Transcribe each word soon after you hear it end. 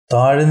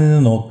താഴെ നിന്ന്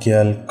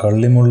നോക്കിയാൽ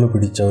കള്ളിമുള്ളു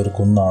പിടിച്ച ഒരു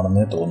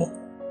കുന്നാണെന്നേ തോന്നും.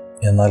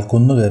 എന്നാൽ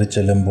കുന്നു കയറി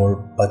ചെല്ലുമ്പോൾ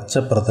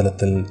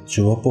പച്ചപ്രതലത്തിൽ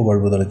ചുവപ്പ്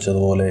ബൾബ്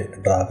തെളിച്ചതുപോലെ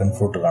ഡ്രാഗൺ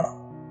ഫ്രൂട്ട് കാണാം.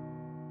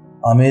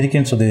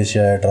 അമേരിക്കൻ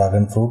സ്വദേശിയായ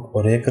ഡ്രാഗൺ ഫ്രൂട്ട്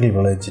ഒരേക്കറിൽ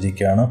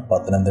വിളയിച്ചിരിക്കുകയാണ്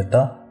പത്തനംതിട്ട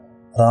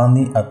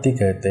റാന്നി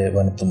അത്തിക്കയത്തെ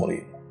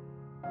വനത്തുമുറിയിൽ.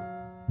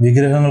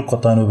 വിഗ്രഹങ്ങൾ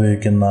കൊത്താൻ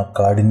ഉപയോഗിക്കുന്ന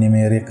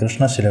കാഠിന്യമേറിയ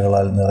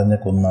കൃഷ്ണശിലകളാൽ നിറഞ്ഞ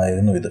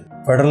കുന്നായിരുന്നു ഇത്.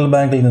 ഫെഡറൽ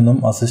ബാങ്കിൽ നിന്നും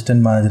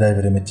അസിസ്റ്റന്റ് മാനേജരായി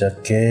വിരമിച്ച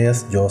KS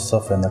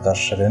ജോസഫ് എന്ന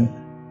കർഷകൻ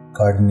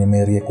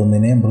കാഠിന്യമേറിയ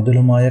കുന്നിനെ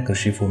മൃദുലമായ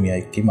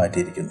കൃഷിഭൂമിയാക്കി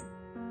മാറ്റിയിരിക്കുന്നു.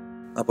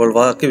 അപ്പോൾ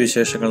ബാക്കി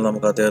വിശേഷങ്ങൾ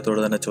നമുക്ക് അദ്ദേഹത്തോട്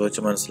തന്നെ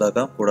ചോദിച്ച്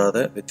മനസ്സിലാക്കാം.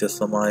 കൂടാതെ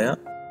വ്യത്യസ്തമായ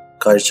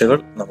കാഴ്ചകൾ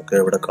നമുക്ക്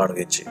ഇവിടെ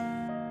കാണുകയും ചെയ്യും.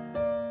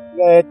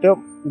 ഏറ്റവും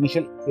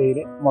ഇനിഷ്യൽ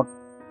സ്റ്റേജില് മൊട്ട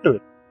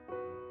വരും.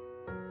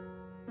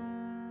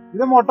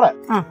 ഇത് മുട്ട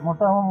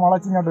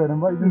മുളച്ചിങ്ങോട്ട്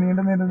വരുമ്പോ ഇത്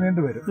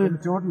നീണ്ടു വരും.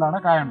 ചുവട്ടിലാണ്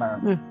കായ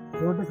ഉണ്ടാകുന്നത്.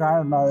 ചുവട്ടിൽ കായ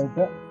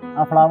ഉണ്ടായിട്ട്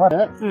ആ ഫ്ലവർ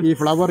ഈ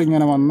ഫ്ലവർ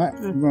ഇങ്ങനെ വന്ന്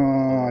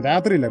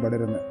രാത്രിയില്ല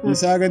പടരുന്നത്.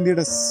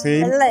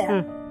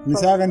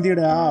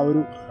 നിശാഗന്ധിയുടെ ആ ഒരു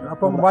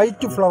അപ്പം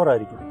വൈറ്റ് ഫ്ലവർ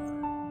ആയിരിക്കും.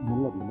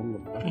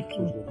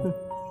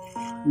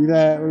 ഇത്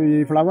ഈ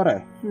ഫ്ലവറെ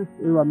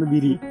ഇത് വന്ന്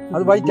വിരി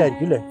അത് വൈറ്റ്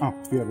ആയിരിക്കും അല്ലേ?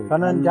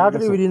 കാരണം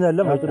രാത്രി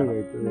വിരിയുന്നതല്ല.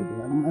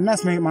 എന്നാ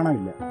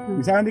മണമില്ല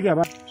നിശാഗന്ധിക്ക്.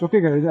 അപ്പൊ ചുക്കി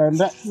കഴിച്ച്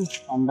അതിന്റെ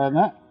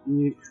അണ്ടേന്ന് ഈ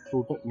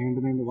ഫ്രൂട്ട്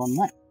നീണ്ടു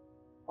വന്ന്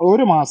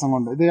ഒരു മാസം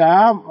കൊണ്ട് ഇത് ആ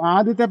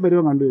ആദ്യത്തെ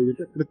പരുവം കണ്ടു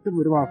കഴിഞ്ഞിട്ട് കൃത്യം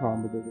ഒരു മാസം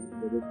ആകുമ്പോഴത്തേക്കും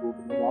ഒരു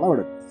ഫ്രൂട്ടിന്റെ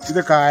വളവെടുക്കും.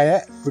 ഇത് കായ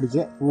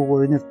പിടിച്ച്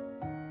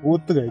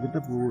പൂത്ത് കഴിഞ്ഞിട്ട്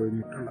പൂ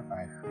കഴിഞ്ഞിട്ടുള്ള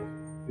കായ.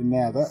 പിന്നെ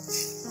അത്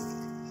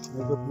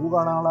പൂ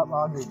കാണാനുള്ള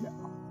ഭാഗ്യമില്ല.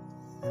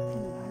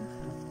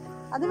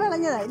 അത്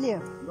വിളഞ്ഞതല്ലയോ?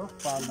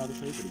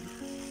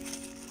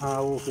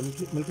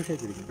 മിൽക്ക്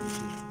ഷേക്ക് ഇരിക്കും.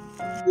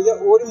 ഇത്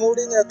ഒരു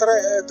മൂടിന്ന് എത്ര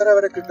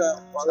വരെ കിട്ടുക?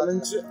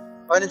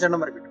 15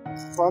 വരെ കിട്ടും.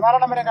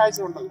 14 വരെ കാഴ്ച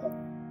ഉണ്ട്.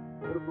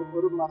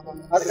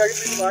 അത്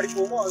കഴിച്ച്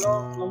മാറിപ്പോകുമോ അതോ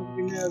നമുക്ക്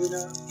പിന്നെ അതിന്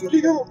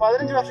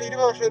 15 വർഷം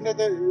 20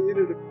 വർഷത്തിന്റെ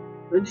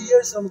 20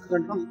 ഇയേഴ്സ് നമുക്ക്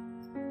കണ്ടു.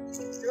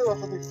 20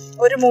 വർഷത്തേക്ക്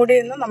ഒരു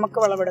മൂടിയിൽ നിന്ന് നമുക്ക്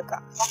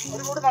വിളവെടുക്കാം.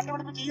 ഒരു മൂടി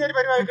നട്ടുപിടിപ്പിച്ച് ഈ ഒരു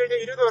പരിപാടി കഴിഞ്ഞാൽ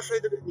 20 വർഷം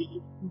ഇത്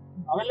നിൽക്കും.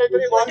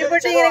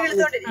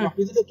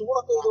 ഇതിന്റെ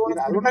തൂണൊക്കെ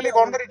അതുകൊണ്ടല്ലേ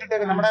കോൺക്രീറ്റ്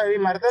ഇട്ടേക്ക്. നമ്മുടെ ഈ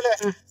മരത്തില്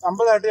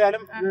കമ്പ്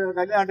നാട്ടിയാലും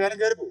കല്ല് നാട്ടിയാലും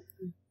കയറി പോകും.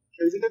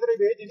 ഇതിന്റെ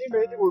ഇനിയും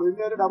വെയിറ്റ് കൂടും.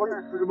 ഇതിന്റെ ഒരു ഡബിൾ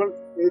ട്രിപ്പിൾ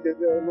വെയിറ്റ്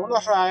 3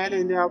 വർഷം ആയാലും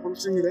ഇതിന്റെ ആ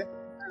ഫുൾസിങ്ങില്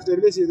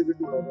സ്റ്റെറിലൈസ് ചെയ്ത്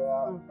കിട്ടുള്ളൂ.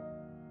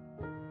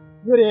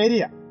 ഇതൊരു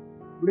ഏരിയ.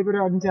 ഇവിടെ ഇപ്പൊ ഒരു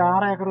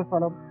 5-6 ഏക്കർ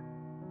സ്ഥലം,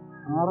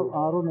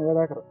 6-7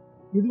 ഏക്കർ.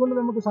 ഇതുകൊണ്ട്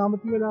നമുക്ക്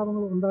സാമ്പത്തിക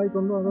ലാഭങ്ങൾ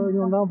ഉണ്ടായിട്ടുണ്ടോ അതോ ഇനി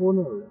ഉണ്ടാകാൻ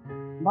പോകുന്നതേ ഉള്ളൂ.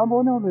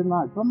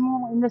 ഇപ്പം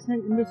ഇൻവെസ്റ്റ്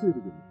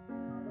ചെയ്തിരിക്കും.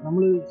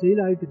 നമ്മള്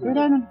സെയിലായിട്ട്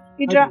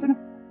 10-15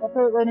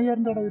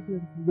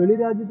 വെളി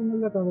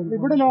രാജ്യങ്ങളിലൊക്കെ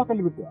ഇവിടെ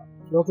ലോക്കലിൽ കിട്ടുക.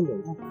 ലോക്കൽ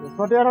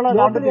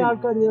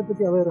ആൾക്കാർ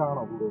ഇതിനെപ്പറ്റി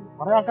അവരാണോ?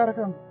 കുറെ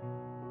ആൾക്കാരൊക്കെ ഉണ്ട്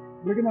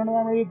വിളിക്കുന്നുണ്ട്.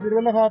 ഈ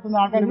തിരുവല്ല ഭാഗത്തു നിന്ന്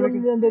ആൾക്കാർ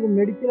എന്തെങ്കിലും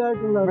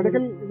മെഡിക്കലായിട്ടുള്ള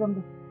മെഡിക്കൽ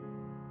ഇതുണ്ട്.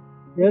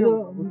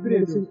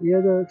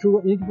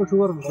 എനിക്കിപ്പോ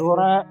ഷുഗർ,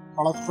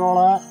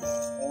 കൊളസ്ട്രോള്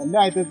എല്ലാ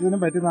ഐറ്റത്തിനും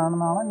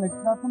പറ്റുന്നതാണെന്നാണ്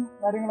നെറ്റ്വർക്കും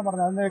കാര്യങ്ങളും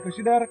പറഞ്ഞത്. അതിന്റെ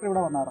കൃഷി ഡയറക്ടർ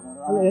ഇവിടെ വന്നായിരുന്നു.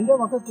 അല്ല, എന്റെ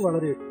മക്കൾക്ക്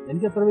വളരെ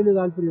എനിക്ക് അത്ര വലിയ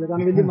താല്പര്യമില്ല.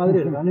 കാരണം വലിയ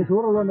മധുരമില്ല. കാരണം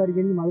ഷുഗർ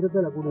ഉള്ളതുകൊണ്ടായിരിക്കും എനിക്ക്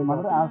മധുരത്തില കൂടുതൽ.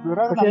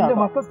 പക്ഷെ എന്റെ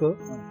മക്കൾക്ക്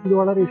ഇത്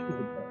വളരെ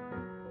ഇഷ്ടപ്പെട്ടു.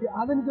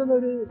 അതെനിക്കൊന്ന്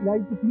ഒരു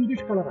ലൈറ്റ്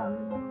പിങ്കിഷ് കളറാണ്.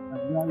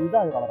 ഇതാ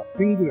കളർ,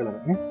 പിങ്ക് കളർ.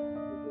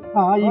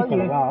 ഈ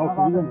കളർ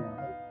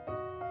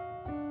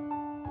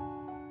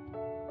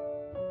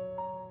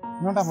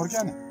ഇങ്ങോട്ടാ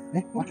മുറിക്കാനേ.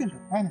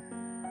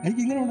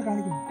 എനിക്ക് ഇങ്ങനെ കൊണ്ട്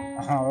കാണിക്കുന്നു.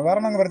 വേറെ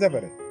അങ്ങ് പറിച്ചാ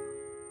പോരെ.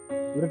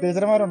 ഇവിടെ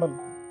ടീച്ചർമാരുണ്ടല്ലോ,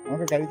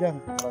 നമുക്ക് കഴിക്കാൻ.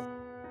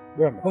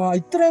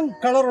 ഇത്രയും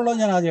കളറുള്ളത്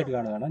ഞാൻ ആദ്യമായിട്ട്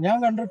കാണുകയാണ്. ഞാൻ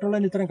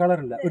കണ്ടിട്ടുള്ളതിന് ഇത്രയും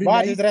കളറില്ല. ഒരു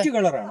ലൈറ്റ്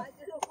കളറാണ്.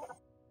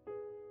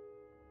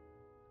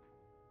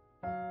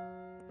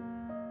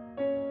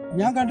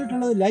 ഞാൻ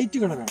കണ്ടിട്ടുള്ളത് ലൈറ്റ്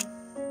കളറാണ്.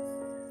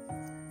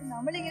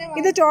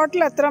 ഇത്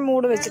ടോട്ടൽ എത്ര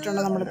മൂട്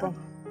വെച്ചിട്ടുണ്ട് നമ്മളിപ്പോ?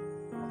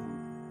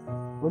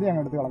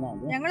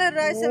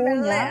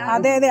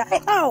 അതെ അതെ,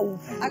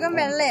 അകം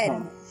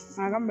വെള്ളയായിരുന്നു.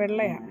 അകം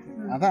വെള്ളയാണ്.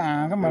 അത്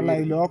ആകം വെള്ള.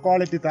 ലോ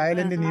ക്വാളിറ്റി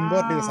തായ്ലൻഡിൽ നിന്ന്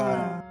ഇമ്പോർട്ട് ചെയ്ത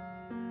സാധനം.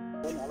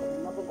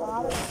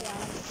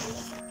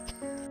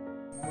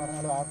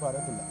 ആർക്കും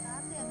അറിയത്തില്ല.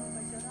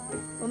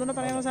 ഒന്നുകൂടെ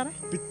പറയാമോ സാറേ?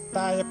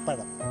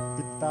 പിത്തായപ്പഴം.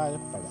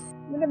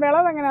 ഇതിന്റെ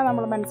വിളവ് എങ്ങനെയാ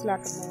നമ്മൾ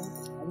മനസ്സിലാക്കുന്നത്?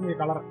 അതിന്റെ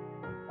കളർ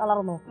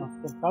നോക്കാം.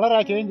 കളറാ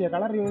ചേഞ്ച് ചെയ്യാം.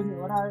 കളർ ചേഞ്ച്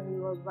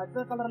പച്ച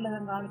കളറല്ല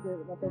ഞാൻ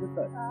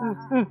കാണിച്ചെടുത്ത്.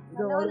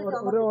 ഇത്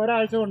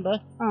ഒരാഴ്ച കൊണ്ട്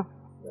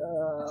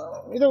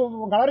ഇത്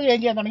കളർ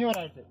ചേഞ്ച് ചെയ്യാൻ തുടങ്ങി.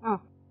 ഒരാഴ്ച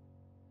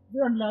ഇത്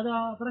കണ്ടില്ല, അത്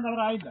അത്രയും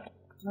കളർ ആയില്ല.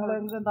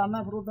 തന്ന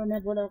ഫ്രൂട്ടിനെ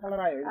പോലെ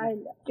കളറായോ?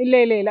 ഇല്ല,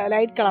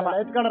 ലൈറ്റ് കളറാണ്.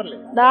 ലൈറ്റ് കളറല്ലേ?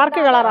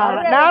 ഡാർക്ക് കളറാണ്.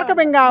 Dark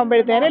pink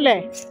ആവുമ്പോഴത്തേനല്ലേ?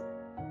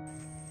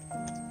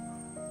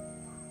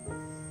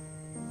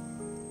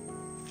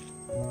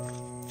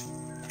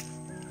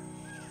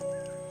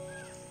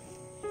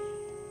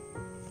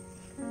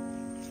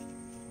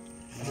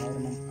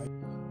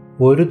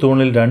 ഒരു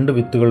തൂണിൽ 2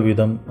 വിത്തുകൾ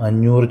വീതം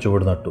 500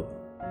 ചുവട് നട്ടു.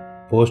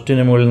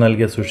 പോസ്റ്റിന് മുകളിൽ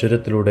നൽകിയ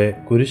സുഷിരത്തിലൂടെ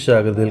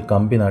കുരിശാകൃതിയിൽ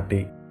കമ്പി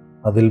നാട്ടി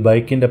അതിൽ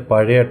ബൈക്കിൻ്റെ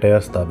പഴയ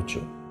ടയർ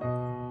സ്ഥാപിച്ചു.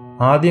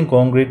 ആദ്യം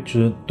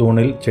കോൺക്രീറ്റ്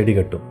തൂണിൽ ചെടി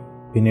കെട്ടും.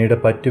 പിന്നീട്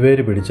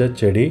പറ്റുവേര് പിടിച്ച്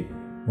ചെടി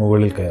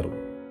മുകളിൽ കയറും.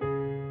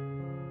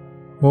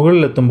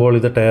 മുകളിലെത്തുമ്പോൾ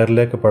ഇത്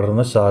ടയറിലേക്ക്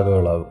പടർന്ന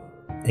ശാഖകളാകും.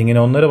 ഇങ്ങനെ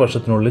 1.5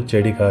 വർഷത്തിനുള്ളിൽ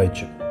ചെടി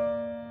കായ്ച്ചു.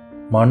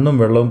 മണ്ണും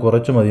വെള്ളവും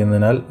കുറച്ചു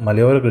മതിയെന്നതിനാൽ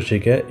മലയോര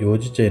കൃഷിക്ക്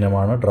യോജിച്ച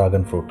ഇനമാണ്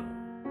ഡ്രാഗൺ ഫ്രൂട്ട്.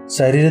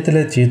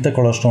 ശരീരത്തിലെ ചീത്ത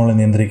കൊളസ്ട്രോളിനെ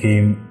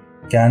നിയന്ത്രിക്കുകയും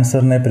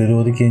ക്യാൻസറിനെ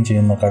പ്രതിരോധിക്കുകയും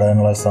ചെയ്യുന്ന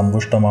ഘടകങ്ങളാൽ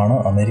സമ്പുഷ്ടമാണ്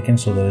അമേരിക്കൻ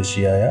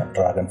സ്വദേശിയായ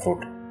ഡ്രാഗൺ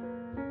ഫ്രൂട്ട്.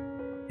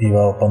 ഇവ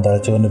ഒപ്പം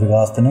തലച്ചോറിൻ്റെ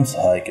വികാസത്തിനും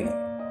സഹായിക്കുന്നു.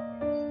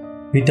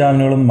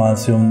 വിറ്റാമിനുകളും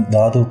മാൽസ്യവും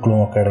ധാതുക്കളും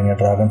ഒക്കെ അടങ്ങിയ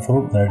ഡ്രാഗൺ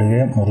ഫ്രൂട്ട്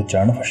നെടുകെ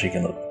മുറിച്ചാണ്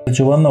ഭക്ഷിക്കുന്നത്.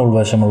 ചുവന്ന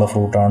ഉൾവശമുള്ള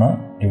ഫ്രൂട്ടാണ്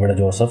ഇവിടെ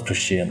ജോസഫ്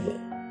കൃഷി ചെയ്യുന്നത്.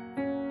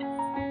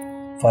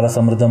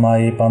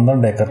 ഫലസമൃദ്ധമായി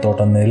 12 ഏക്കർ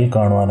തോട്ടം നേരിൽ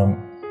കാണുവാനും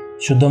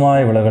ശുദ്ധമായ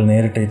വിളകൾ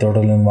നേരിട്ട് ഈ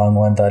തോട്ടത്തിൽ നിന്ന്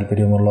വാങ്ങുവാൻ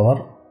താല്പര്യമുള്ളവർ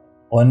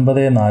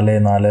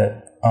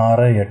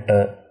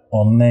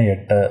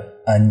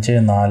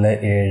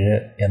 9468185447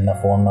 എന്ന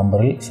ഫോൺ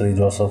നമ്പറിൽ ശ്രീ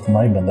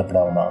ജോസഫുമായി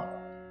ബന്ധപ്പെടാവുന്നതാണ്.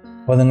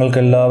 അപ്പോൾ നിങ്ങൾക്ക്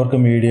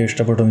എല്ലാവർക്കും വീഡിയോ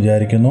ഇഷ്ടപ്പെട്ടു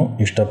വിചാരിക്കുന്നു.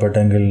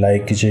 ഇഷ്ടപ്പെട്ടെങ്കിൽ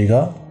ലൈക്ക് ചെയ്യുക,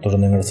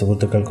 തുടർന്ന് നിങ്ങളുടെ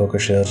സുഹൃത്തുക്കൾക്കൊക്കെ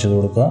ഷെയർ ചെയ്ത്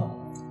കൊടുക്കുക.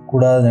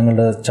 കൂടാതെ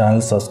ഞങ്ങളുടെ ചാനൽ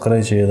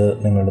സബ്സ്ക്രൈബ് ചെയ്ത്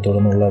നിങ്ങളുടെ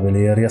തുടർന്നുള്ള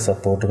വിലയേറിയ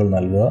സപ്പോർട്ടുകൾ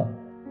നൽകുക.